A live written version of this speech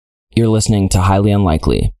You're listening to Highly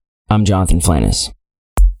Unlikely. I'm Jonathan Flannis.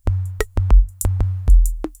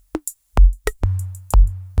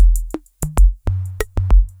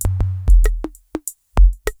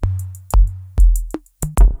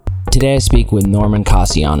 Today I speak with Norman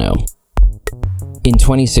Casiano. In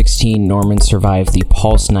 2016, Norman survived the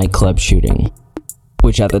Pulse Nightclub shooting,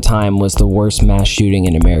 which at the time was the worst mass shooting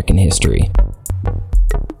in American history.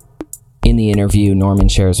 In the interview, Norman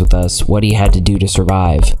shares with us what he had to do to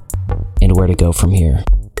survive and where to go from here.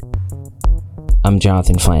 I'm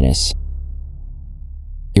Jonathan Flannis.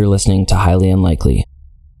 You're listening to Highly Unlikely.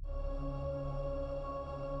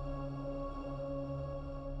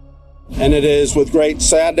 And it is with great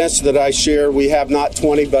sadness that I share we have not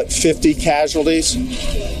 20 but 50 casualties.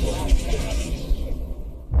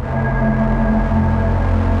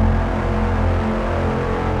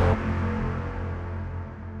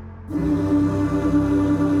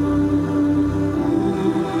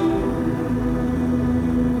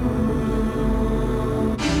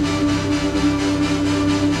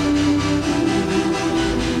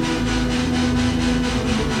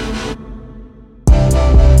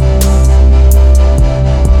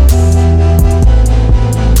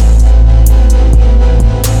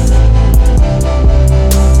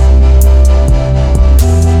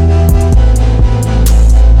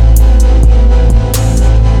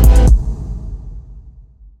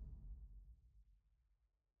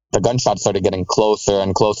 The gunshots started getting closer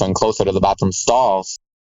and closer and closer to the bathroom stalls,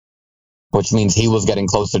 which means he was getting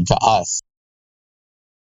closer to us.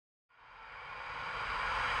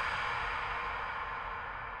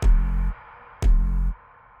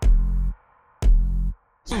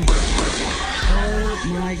 Oh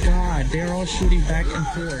my God, they're all shooting back and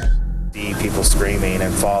forth. See people screaming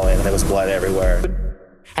and falling, and there was blood everywhere.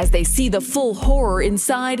 As they see the full horror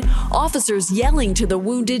inside, officers yelling to the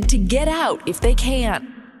wounded to get out if they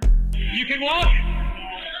can. You can walk.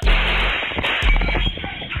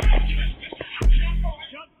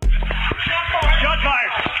 Shot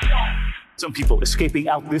fired. Some people escaping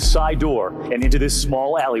out this side door and into this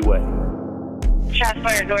small alleyway. Shots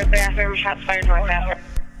fired towards bathroom, shots fired towards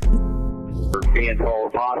bathroom. We're being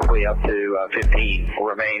told possibly up to 15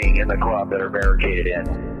 remaining in the club that are barricaded in.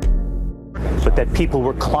 But that people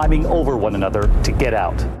were climbing over one another to get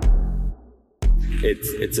out.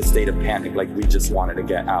 It's a state of panic, like we just wanted to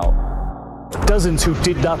get out. Dozens who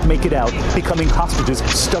did not make it out, becoming hostages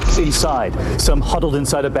stuck inside, some huddled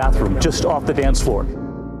inside a bathroom just off the dance floor.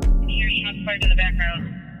 Hear shots fired in the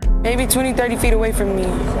background. Maybe 20, 30 feet away from me,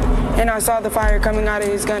 and I saw the fire coming out of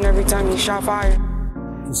his gun every time he shot fire.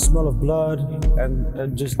 The smell of blood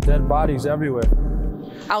and just dead bodies everywhere.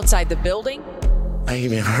 Outside the building, I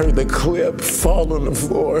even heard the clip fall on the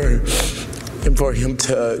floor, and for him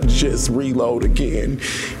to just reload again,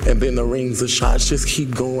 and then the rings of shots just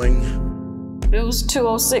keep going. It was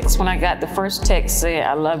 2:06 when I got the first text saying,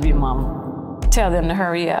 "I love you, Mama. Tell them to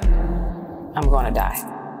hurry up. I'm gonna die."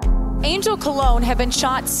 Angel Cologne had been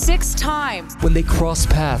shot 6 times. When they crossed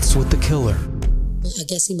paths with the killer. I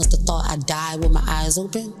guess he must have thought I died with my eyes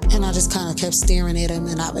open, and I just kind of kept staring at him,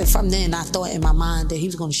 and from then I thought in my mind that he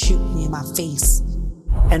was gonna shoot me in my face.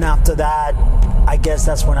 And after that, I guess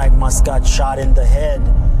that's when I must got shot in the head.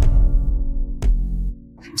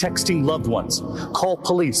 Texting loved ones, "Call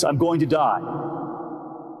police, I'm going to die."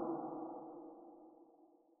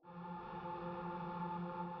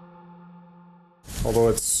 Although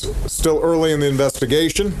it's still early in the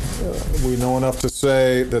investigation, we know enough to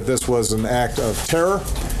say that this was an act of terror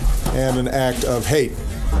and an act of hate.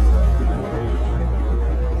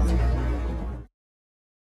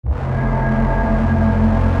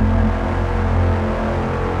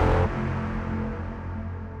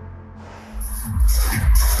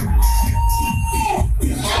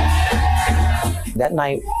 That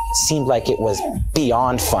night seemed like it was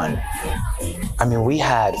beyond fun. I mean, we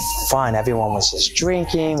had fun. Everyone was just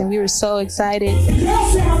drinking. And we were so excited.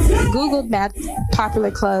 Googled mapped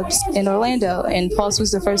popular clubs in Orlando, and Pulse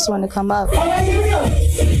was the first one to come up.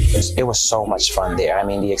 It was so much fun there. I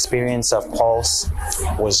mean, the experience of Pulse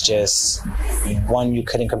was just one you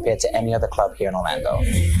couldn't compare to any other club here in Orlando.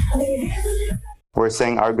 We're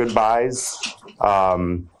saying our goodbyes.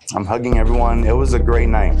 I'm hugging everyone. It was a great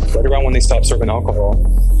night. Right around when they stopped serving alcohol,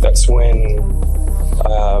 that's when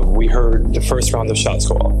we heard the first round of shots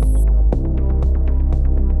go off.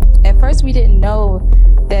 At first, we didn't know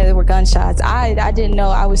that there were gunshots. I didn't know.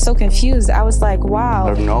 I was so confused. I was like, wow.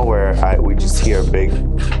 Out of nowhere, we just hear a big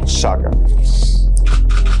shotgun.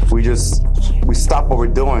 We stop what we're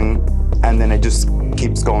doing, and then it just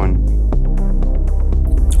keeps going.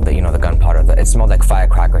 The gunpowder, it smelled like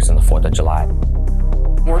firecrackers on the 4th of July.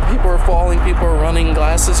 More people are falling, people are running,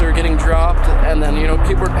 glasses are getting dropped, and then,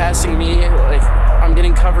 people are passing me, like, I'm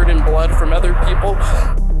getting covered in blood from other people.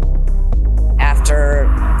 After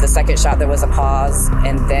the second shot, there was a pause,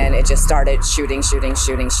 and then it just started shooting.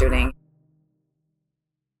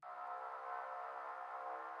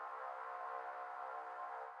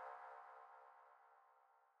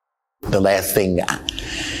 The last thing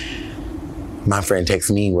my friend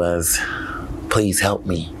texted me was, "Please help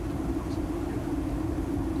me."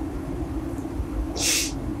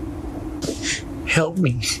 Help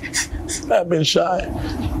me. I've been shot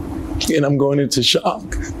and I'm going into shock.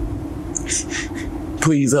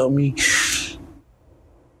 Please help me.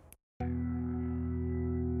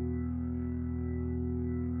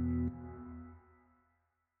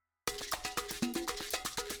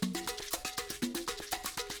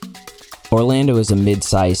 Orlando is a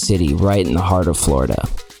mid-sized city right in the heart of Florida.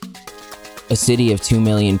 A city of 2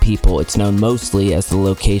 million people, it's known mostly as the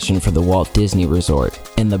location for the Walt Disney Resort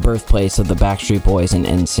and the birthplace of the Backstreet Boys and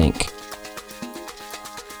NSYNC.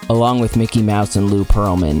 Along with Mickey Mouse and Lou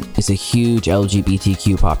Pearlman is a huge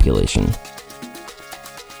LGBTQ population.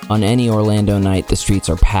 On any Orlando night, the streets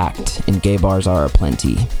are packed and gay bars are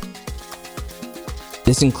aplenty.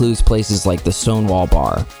 This includes places like the Stonewall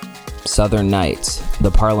Bar, Southern Nights,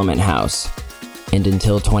 the Parliament House, and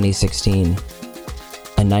until 2016,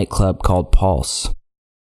 a nightclub called Pulse.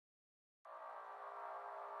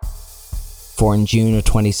 For in June of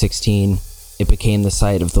 2016, it became the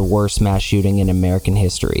site of the worst mass shooting in American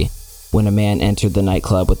history, when a man entered the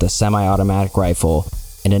nightclub with a semi-automatic rifle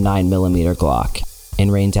and a 9mm Glock,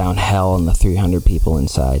 and rained down hell on the 300 people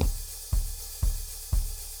inside.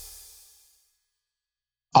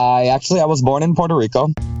 I was born in Puerto Rico.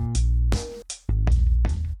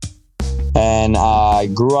 And I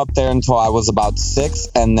grew up there until I was about 6.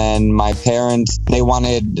 And then my parents, they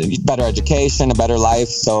wanted better education, a better life.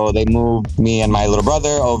 So they moved me and my little brother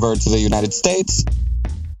over to the United States.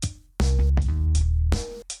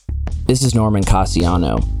 This is Norman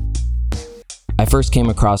Casiano. I first came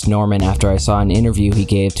across Norman after I saw an interview he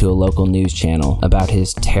gave to a local news channel about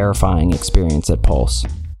his terrifying experience at Pulse.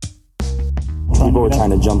 People were trying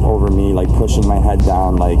to jump over me, like pushing my head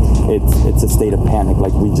down, like it's a state of panic,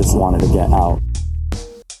 like we just wanted to get out.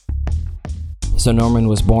 So Norman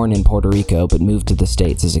was born in Puerto Rico but moved to the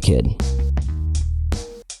States as a kid.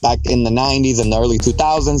 Back in the 90s and the early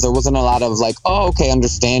 2000s, there wasn't a lot of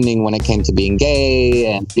understanding when it came to being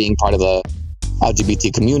gay and being part of the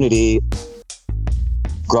LGBT community.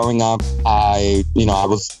 Growing up, I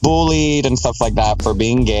was bullied and stuff like that for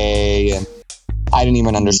being gay, and I didn't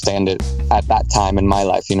even understand it at that time in my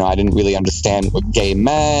life. I didn't really understand what gay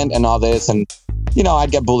meant and all this. And,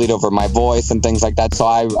 I'd get bullied over my voice and things like that. So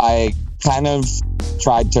I kind of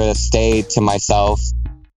tried to stay to myself.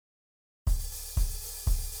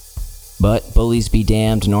 But bullies be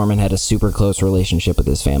damned, Norman had a super close relationship with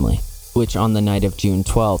his family, which on the night of June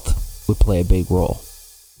 12th would play a big role.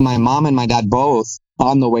 My mom and my dad both,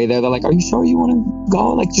 on the way there, they're like, "Are you sure you want to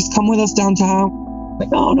go? Like, just come with us downtown." Like,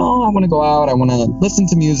 no, I want to go out. I want to listen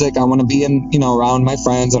to music. I want to be around my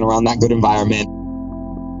friends and around that good environment.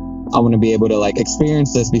 I want to be able to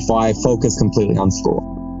experience this before I focus completely on school.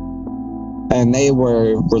 And they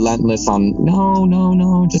were relentless on,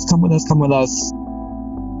 no, just come with us.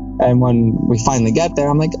 And when we finally get there,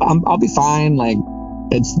 I'm like, I'll be fine. Like,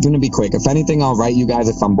 it's going to be quick. If anything, I'll write you guys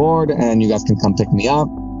if I'm bored and you guys can come pick me up.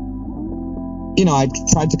 I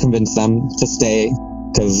tried to convince them to stay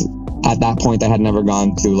because at that point, I had never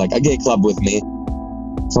gone to a gay club with me.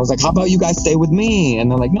 So I was like, how about you guys stay with me? And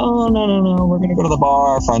they're like, no, we're going to go to the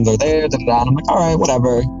bar. Our friends are there. And I'm like, all right,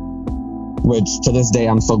 whatever. Which to this day,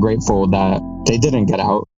 I'm so grateful that they didn't get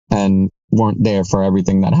out and weren't there for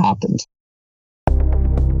everything that happened.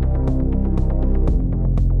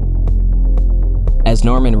 As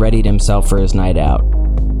Norman readied himself for his night out,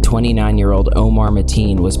 29-year-old Omar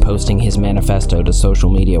Mateen was posting his manifesto to social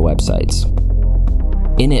media websites.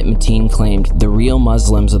 In it, Mateen claimed the real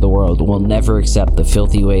Muslims of the world will never accept the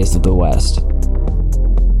filthy ways of the West.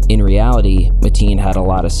 In reality, Mateen had a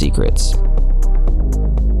lot of secrets.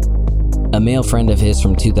 A male friend of his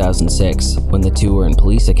from 2006, when the two were in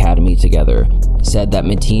police academy together, said that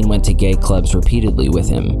Mateen went to gay clubs repeatedly with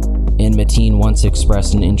him, and Mateen once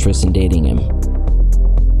expressed an interest in dating him.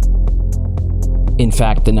 In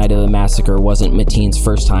fact, the night of the massacre wasn't Mateen's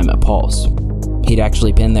first time at Pulse. He'd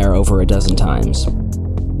actually been there over a dozen times.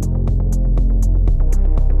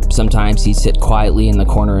 Sometimes he'd sit quietly in the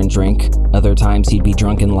corner and drink, other times he'd be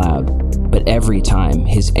drunk and loud, but every time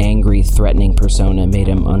his angry, threatening persona made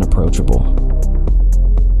him unapproachable.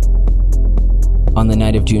 On the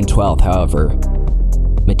night of June 12th, however,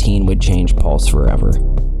 Mateen would change Pulse forever.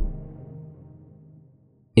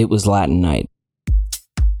 It was Latin night.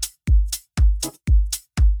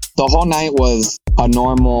 The whole night was a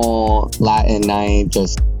normal Latin night,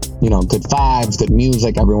 just, good vibes, good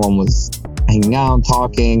music. Everyone was hanging out,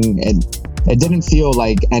 talking. It didn't feel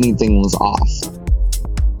like anything was off.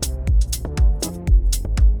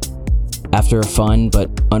 After a fun but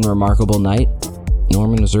unremarkable night,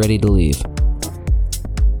 Norman was ready to leave.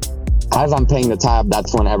 As I'm paying the tab,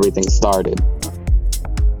 that's when everything started.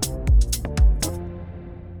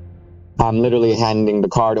 I'm literally handing the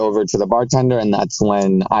card over to the bartender, and that's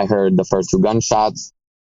when I heard the first 2 gunshots.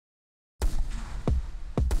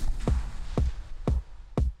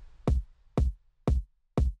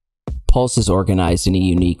 Pulse is organized in a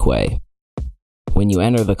unique way. When you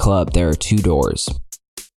enter the club, there are 2 doors.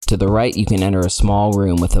 To the right, you can enter a small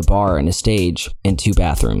room with a bar and a stage and 2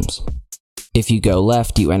 bathrooms. If you go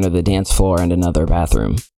left, you enter the dance floor and another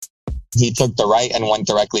bathroom. He took the right and went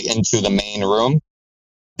directly into the main room,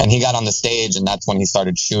 and he got on the stage, and that's when he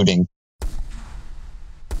started shooting.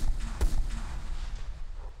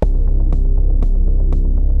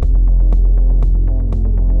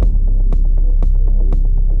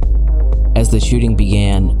 As the shooting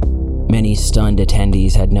began, many stunned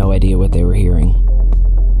attendees had no idea what they were hearing.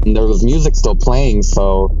 And there was music still playing,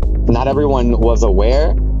 so not everyone was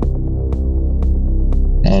aware.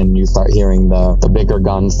 And you start hearing the bigger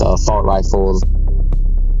guns, the assault rifles.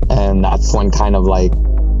 And that's when kind of like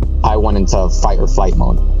I went into fight or flight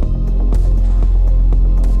mode.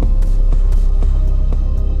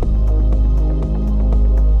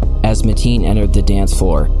 As Mateen entered the dance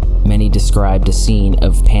floor, many described a scene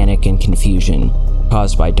of panic and confusion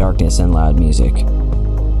caused by darkness and loud music.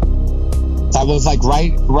 I was like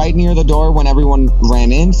right near the door when everyone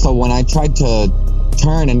ran in, so when I tried to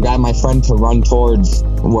turn and grab my friend to run towards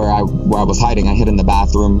where I was hiding, I hid in the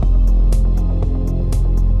bathroom.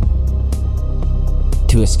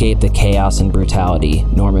 To escape the chaos and brutality,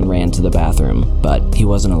 Norman ran to the bathroom, but he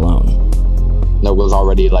wasn't alone. There was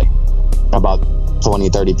already like about 20,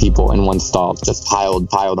 30 people in one stall, just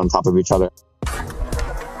piled on top of each other.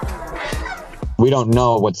 We don't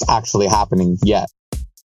know what's actually happening yet.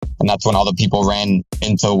 And that's when all the people ran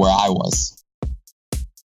into where I was.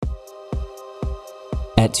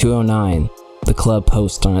 At 2:09, the club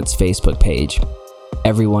posts on its Facebook page,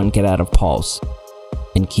 "Everyone get out of Pulse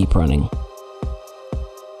and keep running."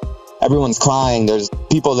 Everyone's crying. There's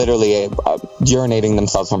people literally urinating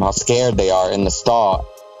themselves from how scared they are in the stall.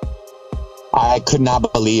 I could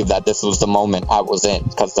not believe that this was the moment I was in,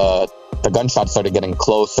 because the gunshots started getting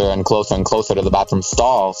closer and closer and closer to the bathroom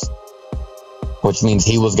stalls, which means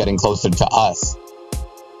he was getting closer to us.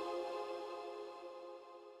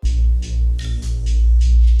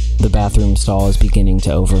 The bathroom stall is beginning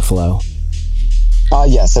to overflow.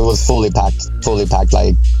 Yes, it was fully packed,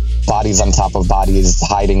 like bodies on top of bodies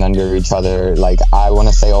hiding under each other. Like, I want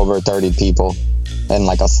to say over 30 people in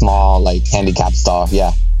like a small, like, handicap stall.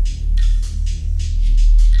 Yeah.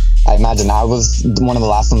 I imagine I was one of the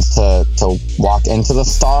last ones to walk into the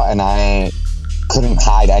stall, and I couldn't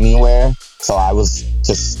hide anywhere. So I was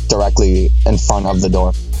just directly in front of the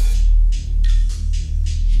door.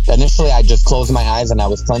 Initially, I just closed my eyes and I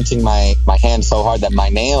was clenching my hand so hard that my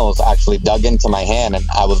nails actually dug into my hand, and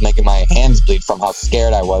I was making my hands bleed from how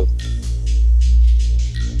scared I was.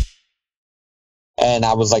 And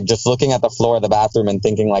I was like just looking at the floor of the bathroom and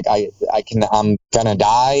thinking like I'm gonna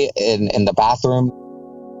die in the bathroom.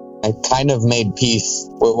 I kind of made peace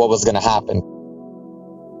with what was gonna happen.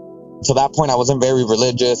 To that point, I wasn't very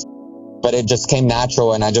religious, but it just came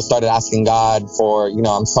natural, and I just started asking God for,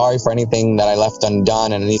 I'm sorry for anything that I left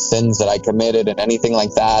undone and any sins that I committed and anything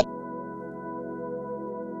like that.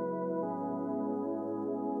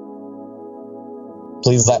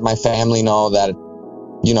 Please let my family know that,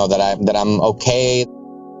 that I'm okay.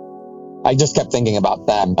 I just kept thinking about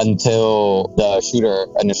them until the shooter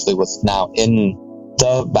initially was now in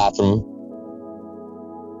the bathroom.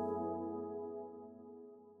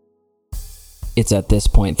 It's at this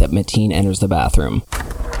point that Mateen enters the bathroom,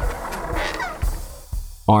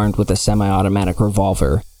 armed with a semi-automatic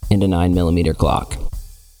revolver and a 9mm Glock.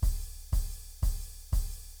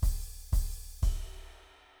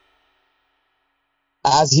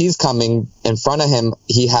 As he's coming, in front of him,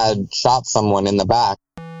 he had shot someone in the back.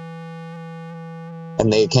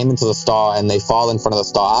 And they came into the stall, and they fall in front of the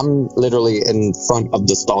stall. I'm literally in front of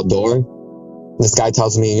the stall door. This guy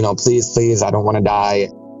tells me, please, I don't want to die.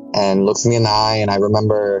 And looks me in the eye, and I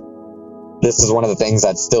remember this is one of the things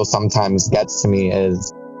that still sometimes gets to me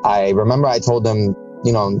is I remember I told him,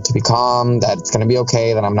 to be calm, that it's going to be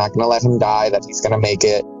okay, that I'm not going to let him die, that he's going to make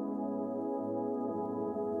it.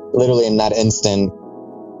 Literally in that instant,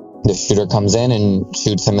 The shooter comes in and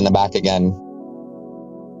shoots him in the back again.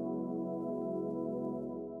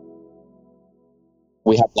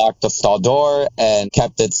 We had locked the stall door and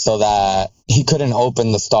kept it so that he couldn't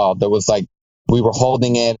open the stall. There was like, we were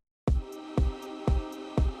holding it.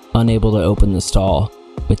 Unable to open the stall,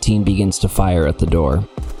 Mateen begins to fire at the door.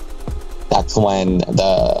 That's when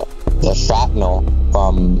the shrapnel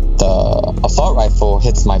from the assault rifle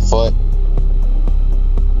hits my foot.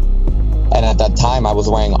 And at that time, I was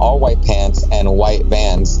wearing all white pants and white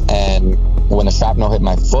Vans. And when the shrapnel hit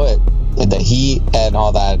my foot, the heat and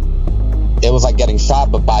all that, it was like getting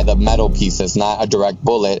shot, but by the metal pieces, not a direct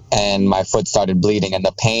bullet. And my foot started bleeding and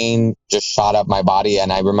the pain just shot up my body.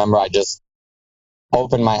 And I remember I just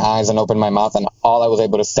opened my eyes and opened my mouth, and all I was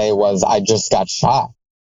able to say was, I just got shot.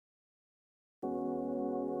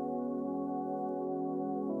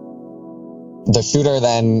 The shooter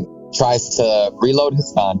then tries to reload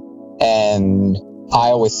his gun. And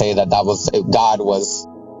I always say that God was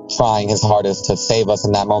trying his hardest to save us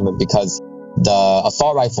in that moment, because the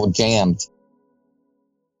assault rifle jammed.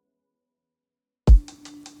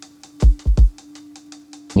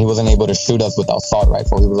 He wasn't able to shoot us with the assault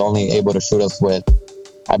rifle. He was only able to shoot us with,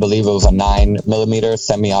 I believe it was a 9mm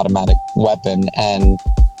semi-automatic weapon. And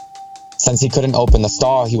since he couldn't open the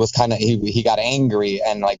stall, he was he got angry,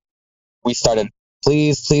 and like, we started,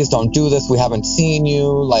 please don't do this. We haven't seen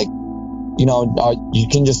you. Like, you know, you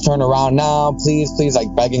can just turn around now, please,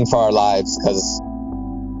 like begging for our lives, because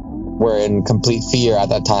we're in complete fear at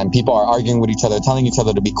that time. People are arguing with each other, telling each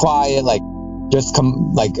other to be quiet, like just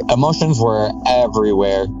like emotions were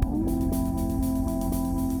everywhere.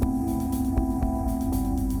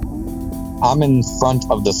 I'm in front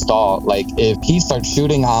of the stall. Like, if he starts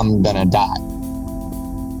shooting, I'm gonna die.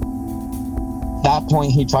 At that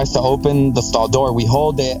point, he tries to open the stall door. We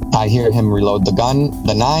hold it. I hear him reload the gun,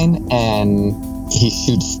 the 9, and he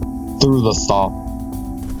shoots through the stall.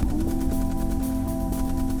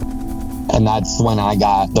 And that's when I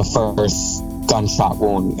got the first gunshot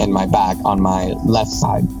wound in my back on my left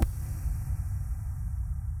side.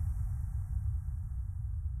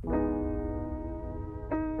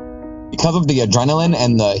 Because of the adrenaline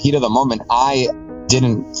and the heat of the moment, I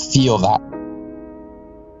didn't feel that.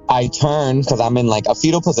 I turn, because I'm in like a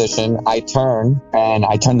fetal position, I turn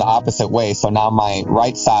the opposite way. So now my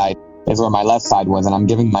right side is where my left side was, and I'm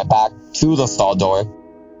giving my back to the stall door.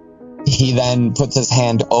 He then puts his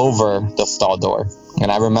hand over the stall door.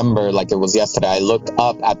 And I remember like it was yesterday, I looked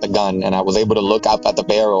up at the gun and I was able to look up at the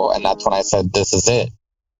barrel, and that's when I said, this is it.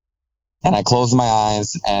 And I closed my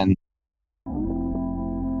eyes, and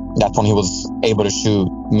that's when he was able to shoot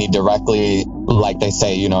me directly, like they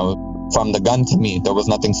say, you know, from the gun to me. There was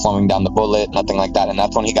nothing slowing down the bullet, nothing like that. And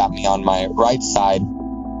that's when he got me on my right side.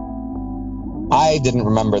 I didn't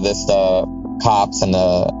remember this. The cops and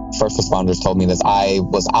the first responders told me this. I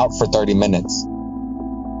was out for 30 minutes.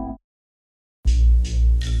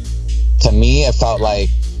 To me, it felt like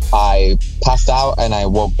I passed out and I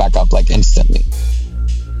woke back up like instantly.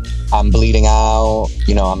 I'm bleeding out,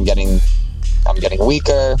 you know, I'm getting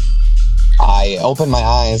weaker. I opened my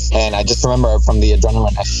eyes, and I just remember from the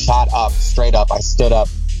adrenaline, I shot up, straight up, I stood up.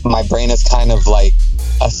 My brain is kind of like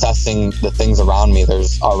assessing the things around me.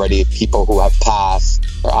 There's already people who have passed,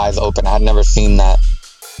 their eyes open. I had never seen that.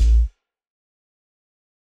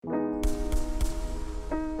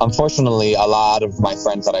 Unfortunately, a lot of my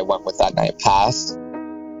friends that I went with that night passed.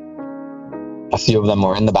 A few of them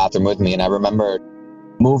were in the bathroom with me, and I remember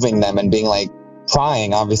moving them and being like,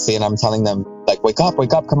 crying, obviously, and I'm telling them, like, wake up,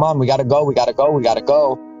 come on, we gotta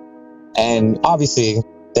go. And obviously,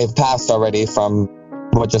 they've passed already from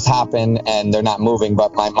what just happened, and they're not moving,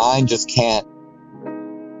 but my mind just can't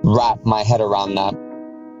wrap my head around that.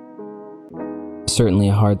 Certainly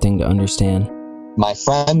a hard thing to understand. My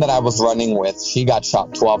friend that I was running with, she got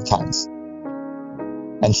shot 12 times,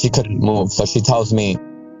 and she couldn't move, so she tells me,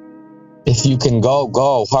 if you can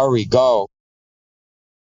go, hurry, go.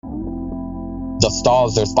 The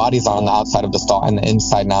stalls, there's bodies on the outside of the stall, and the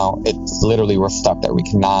inside now, it's literally, we're stuck there. We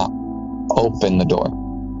cannot open the door.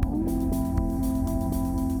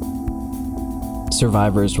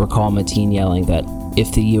 Survivors recall Mateen yelling that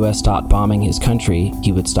if the US stopped bombing his country,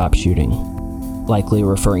 he would stop shooting, likely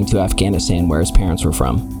referring to Afghanistan, where his parents were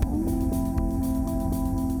from.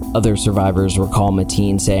 Other survivors recall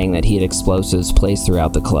Mateen saying that he had explosives placed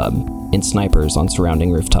throughout the club and snipers on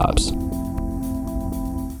surrounding rooftops.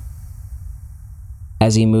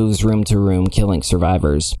 As he moves room to room killing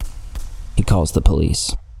survivors, he calls the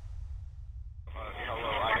police.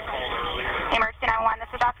 Emergency 911, this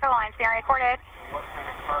is Dr. Lawrence being recorded.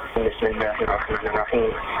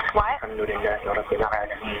 Bismillahirrahmanirrahim. Alhamdulillahi Rabbil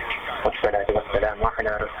Alamin. Wassalatu wassalamu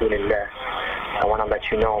ala Rasulillah. I want to let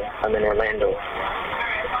you know I'm in Orlando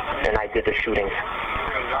and I did the shooting.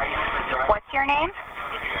 What's your name?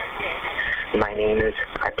 My name is,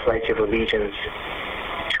 I pledge of allegiance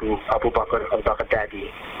to Abu Bakr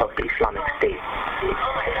al-Baghdadi of the Islamic State.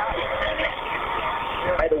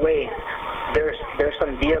 By the way, there's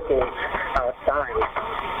some vehicles outside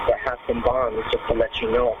that have some bombs, just to let you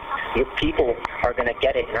know. Your people are going to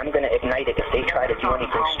get it, and I'm going to ignite it if they try to do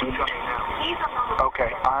anything stupid.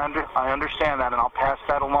 Okay, I understand that, and I'll pass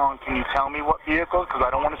that along. Can you tell me what vehicle? Because I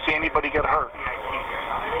don't want to see anybody get hurt.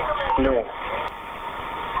 No.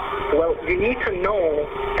 Well, you need to know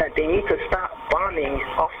that they need to stop bombing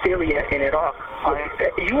Syria and Iraq.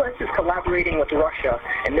 The U.S. is collaborating with Russia,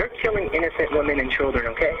 and they're killing innocent women and children,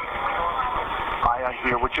 okay? I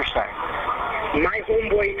hear what you're saying. My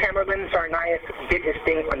homeboy Tamerlan Tsarnaev did his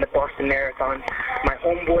thing on the Boston Marathon. My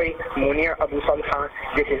homeboy Munir Abu Salha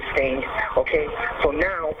did his thing, okay? So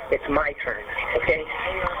now it's my turn, okay?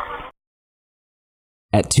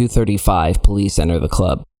 At 2:35, police enter the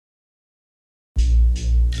club.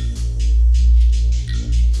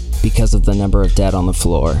 Because of the number of dead on the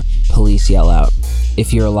floor, police yell out,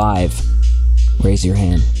 "If you're alive, raise your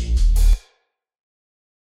hand."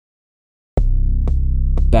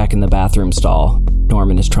 Back in the bathroom stall,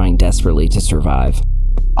 Norman is trying desperately to survive.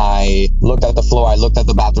 I looked at the floor, I looked at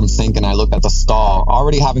the bathroom sink, and I looked at the stall,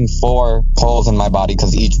 already having 4 holes in my body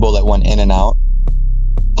because each bullet went in and out.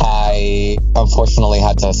 I unfortunately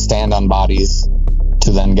had to stand on bodies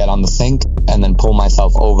to then get on the sink and then pull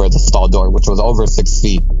myself over the stall door, which was over 6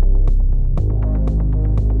 feet.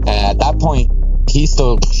 And at that point, he's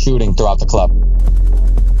still shooting throughout the club.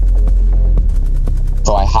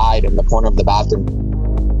 So I hide in the corner of the bathroom.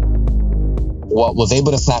 What was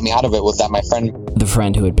able to snap me out of it was that my friend... The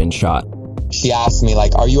friend who had been shot. She asked me,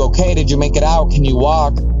 like, "Are you okay? Did you make it out? Can you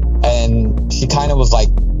walk?" And she kind of was, like,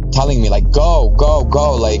 telling me, like, go,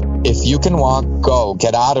 like, if you can walk, go,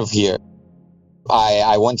 get out of here.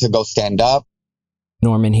 I went to go stand up.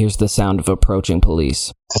 Norman hears the sound of approaching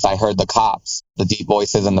police. Because I heard the cops, the deep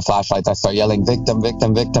voices and the flashlights. I start yelling, "Victim,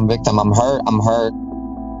 victim, victim, victim. I'm hurt, I'm hurt."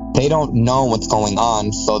 They don't know what's going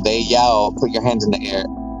on, so they yell, "Put your hands in the air."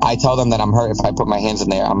 I tell them that I'm hurt. If I put my hands in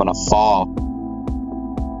the air, I'm going to fall.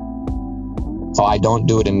 So I don't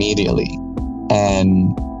do it immediately.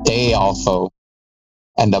 And they also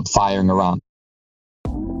end up firing around.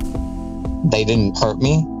 They didn't hurt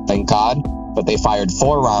me, thank God, but they fired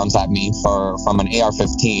 4 rounds at me from an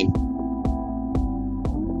AR-15.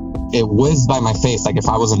 It whizzed by my face like if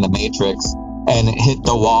I was in the Matrix, and it hit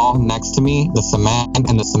the wall next to me, the cement,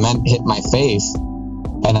 and the cement hit my face,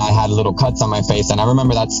 and I had little cuts on my face. And I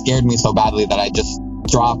remember that scared me so badly that I just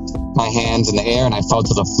dropped my hands in the air and I fell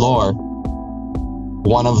to the floor.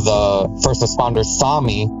 One of the first responders saw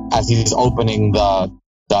me as he's opening the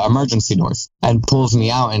emergency doors and pulls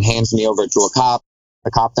me out and hands me over to a cop.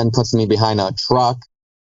 The cop then puts me behind a truck.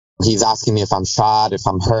 He's asking me if I'm shot, if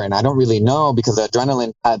I'm hurt, and I don't really know because the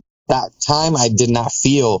adrenaline at that time, I did not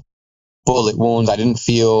feel bullet wounds. I didn't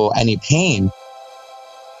feel any pain.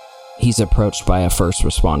 He's approached by a first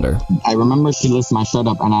responder. I remember she lifts my shirt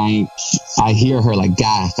up and I hear her like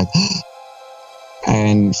gasp, like,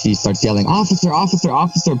 and she starts yelling, "Officer, officer,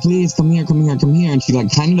 officer, please come here, come here, come here." And she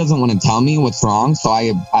like kind of doesn't want to tell me what's wrong. So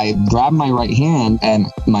I grab my right hand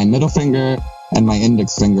and my middle finger and my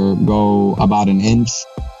index finger go about an inch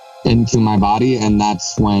into my body. And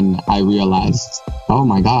that's when I realized, oh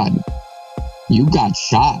my God, you got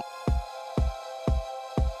shot.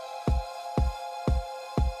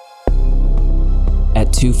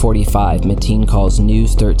 At 2:45, Mateen calls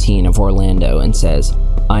News 13 of Orlando and says,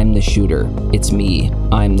 "I'm the shooter. It's me.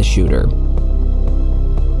 I'm the shooter."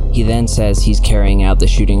 He then says he's carrying out the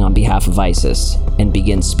shooting on behalf of ISIS and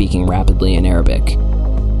begins speaking rapidly in Arabic.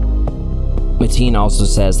 Mateen also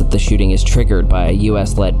says that the shooting is triggered by a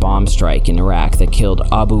US-led bomb strike in Iraq that killed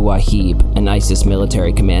Abu Wahib, an ISIS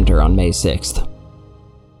military commander, on May 6th.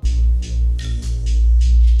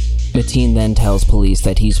 Mateen then tells police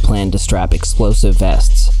that he's planned to strap explosive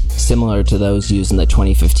vests, similar to those used in the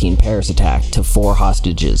 2015 Paris attack, to 4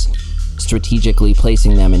 hostages, strategically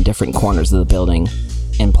placing them in different corners of the building,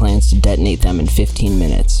 and plans to detonate them in 15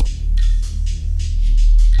 minutes.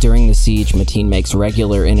 During the siege, Mateen makes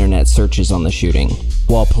regular internet searches on the shooting,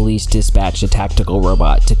 while police dispatch a tactical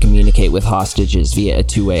robot to communicate with hostages via a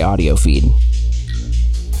 2-way audio feed.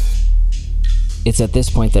 It's at this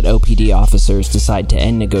point that OPD officers decide to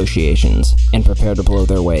end negotiations and prepare to blow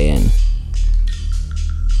their way in.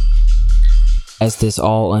 As this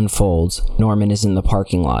all unfolds, Norman is in the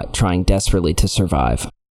parking lot, trying desperately to survive.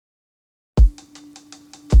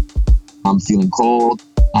 I'm feeling cold.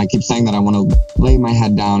 I keep saying that I want to lay my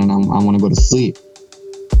head down and I want to go to sleep.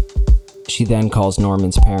 She then calls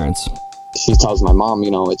Norman's parents. She tells my mom,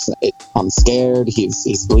 I'm scared.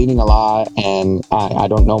 He's bleeding a lot, and I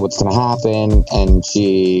don't know what's going to happen. And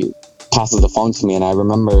she passes the phone to me, and I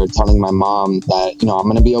remember telling my mom that, I'm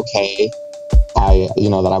going to be okay.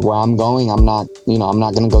 Where I'm going, I'm not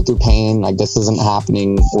going to go through pain. Like, this isn't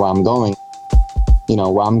happening where I'm going.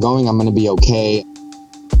 Where I'm going, I'm going to be okay.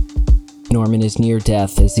 Norman is near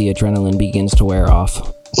death as the adrenaline begins to wear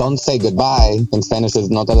off. Don't say goodbye. In Spanish is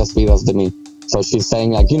no te despidas de mí. So she's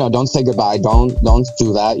saying, don't say goodbye. Don't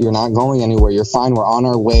do that. You're not going anywhere. You're fine. We're on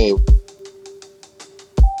our way.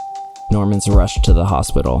 Norman's rushed to the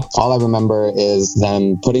hospital. All I remember is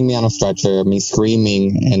them putting me on a stretcher, me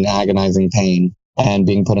screaming in agonizing pain, and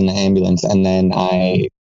being put in the ambulance. And then I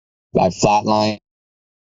flatlined.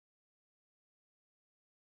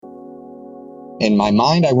 In my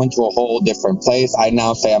mind, I went to a whole different place. I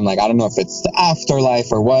now say, I don't know if it's the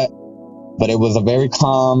afterlife or what, but it was a very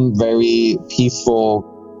calm, very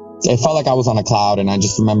peaceful. It felt like I was on a cloud, and I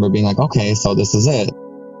just remember being like, okay, so this is it.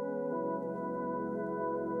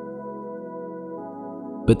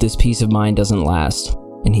 But this peace of mind doesn't last,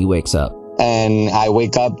 and he wakes up. And I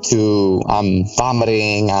wake up to, I'm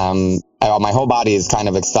vomiting, my whole body is kind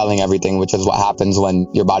of expelling everything, which is what happens when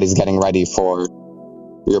your body's getting ready for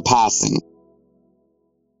your passing.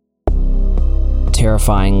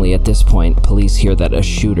 Terrifyingly, at this point, police hear that a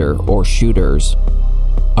shooter or shooters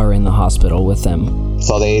are in the hospital with them.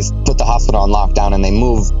 So they put the hospital on lockdown, and they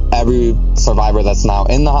move every survivor that's now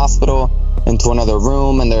in the hospital into another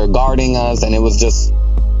room, and they're guarding us. And it was just,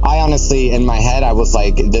 I honestly, in my head, I was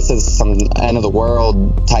like, this is some end of the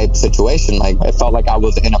world type situation. Like, it felt like I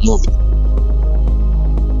was in a movie.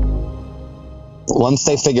 Once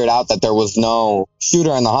they figured out that there was no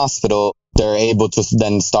shooter in the hospital, they're able to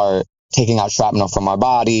then start taking out shrapnel from our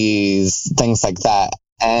bodies, things like that.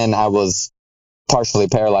 And I was partially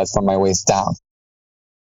paralyzed from my waist down.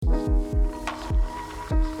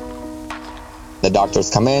 The doctors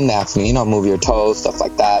come in, they ask me, move your toes, stuff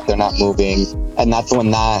like that. They're not moving. And that's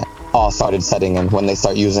when that all started setting in, when they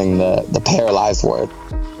start using the paralyzed word.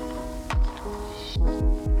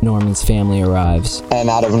 Norman's family arrives. And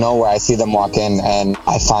out of nowhere, I see them walk in, and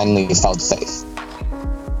I finally felt safe.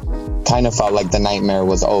 Kind of felt like the nightmare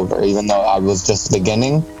was over, even though I was just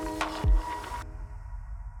beginning.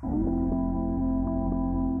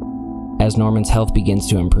 As Norman's health begins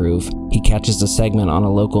to improve, he catches a segment on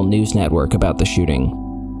a local news network about the shooting.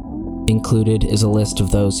 Included is a list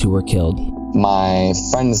of those who were killed. My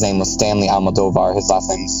friend's name was Stanley Almodovar. His last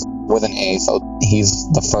name's with an A, so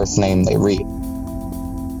he's the first name they read.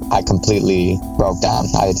 I completely broke down.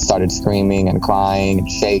 I had started screaming and crying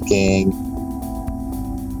and shaking.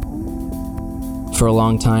 For a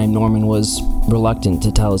long time, Norman was reluctant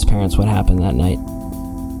to tell his parents what happened that night.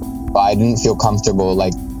 I didn't feel comfortable,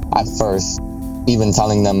 at first, even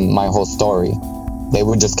telling them my whole story. They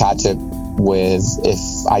would just catch it with if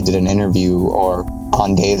I did an interview, or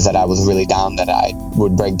on days that I was really down, that I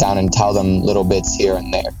would break down and tell them little bits here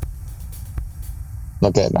and there.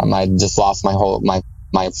 Look at them. I just lost my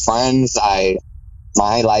friends.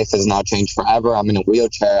 My life has now changed forever. I'm in a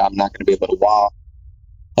wheelchair. I'm not going to be able to walk.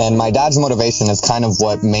 And my dad's motivation is kind of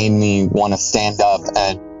what made me want to stand up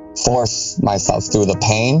and force myself through the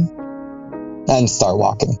pain and start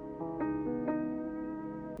walking.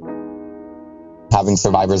 Having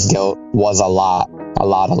survivor's guilt was a lot.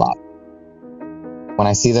 When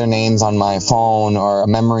I see their names on my phone, or a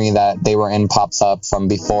memory that they were in pops up from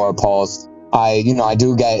before Pulse, I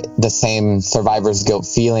do get the same survivor's guilt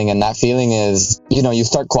feeling. And that feeling is, you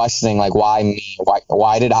start questioning, why me?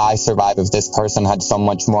 Why did I survive if this person had so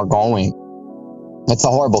much more going? It's a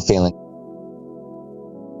horrible feeling.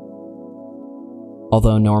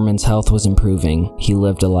 Although Norman's health was improving, he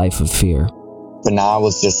lived a life of fear. But now I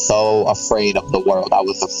was just so afraid of the world. I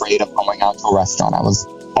was afraid of going out to a restaurant. I was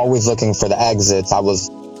always looking for the exits. I was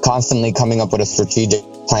constantly coming up with a strategic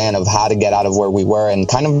plan of how to get out of where we were, and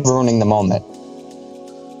kind of ruining the moment.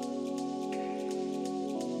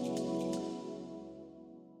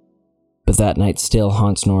 But that night still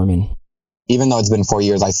haunts Norman. Even though it's been 4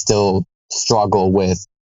 years, I still struggle with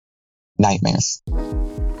nightmares.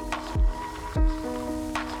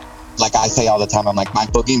 Like I say all the time, I'm like, my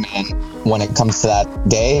boogeyman, when it comes to that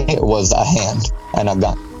day, it was a hand and a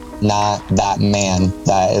gun, not that man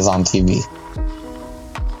that is on TV.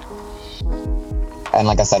 And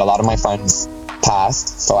like I said, a lot of my friends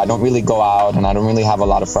passed, so I don't really go out, and I don't really have a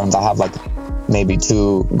lot of friends. I have maybe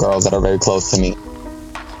 2 girls that are very close to me.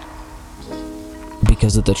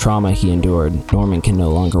 Because of the trauma he endured, Norman can no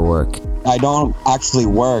longer work. I don't actually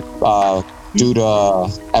work due to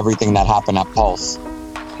everything that happened at Pulse.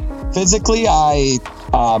 Physically,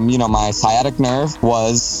 my sciatic nerve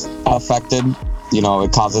was affected.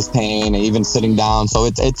 It causes pain, even sitting down. So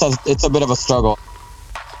it's a bit of a struggle.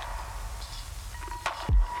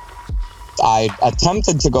 I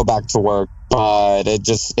attempted to go back to work, but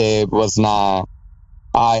it was not.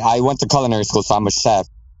 I went to culinary school, so I'm a chef.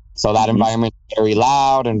 So that environment is very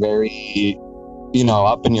loud and very,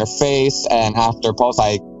 up in your face. And after Pulse,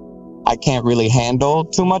 I can't really handle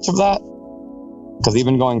too much of that. Because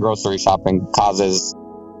even going grocery shopping causes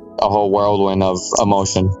a whole whirlwind of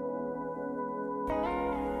emotion.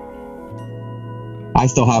 I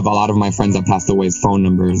still have a lot of my friends that passed away's phone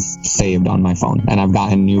numbers saved on my phone. And I've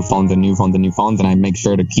gotten new phones, and I make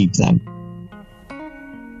sure to keep them.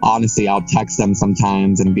 Honestly, I'll text them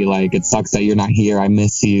sometimes and be like, it sucks that you're not here. I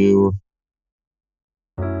miss you.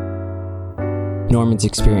 Norman's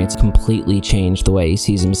experience completely changed the way he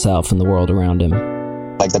sees himself and the world around him.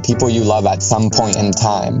 Like, the people you love at some point in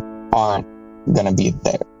time aren't going to be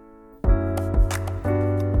there.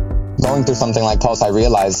 Going through something like Pulse, I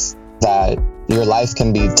realized that your life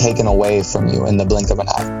can be taken away from you in the blink of an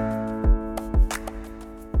eye.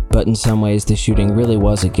 But in some ways, the shooting really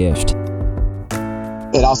was a gift.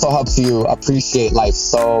 It also helps you appreciate life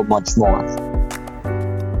so much more.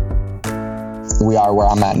 We are where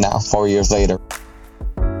I'm at now, 4 years later.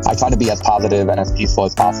 I try to be as positive and as peaceful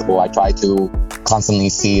as possible. I try to constantly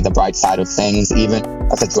see the bright side of things, even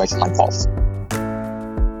a situation like Pulse.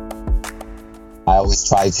 I always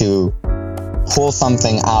try to pull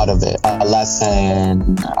something out of it, a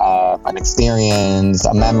lesson, an experience,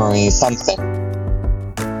 a memory, something.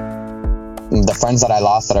 The friends that I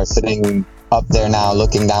lost that are sitting up there now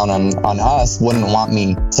looking down on us wouldn't want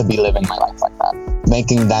me to be living my life like that.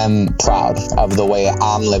 Making them proud of the way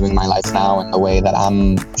I'm living my life now and the way that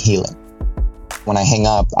I'm healing. When I hang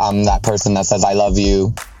up, I'm that person that says, I love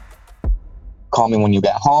you. Call me when you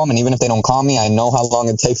get home. And even if they don't call me, I know how long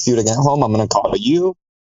it takes you to get home. I'm going to call you.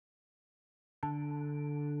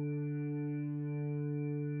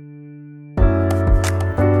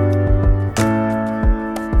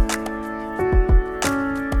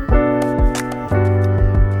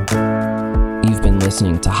 You've been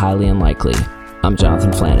listening to Highly Unlikely. I'm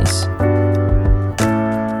Jonathan Flannis.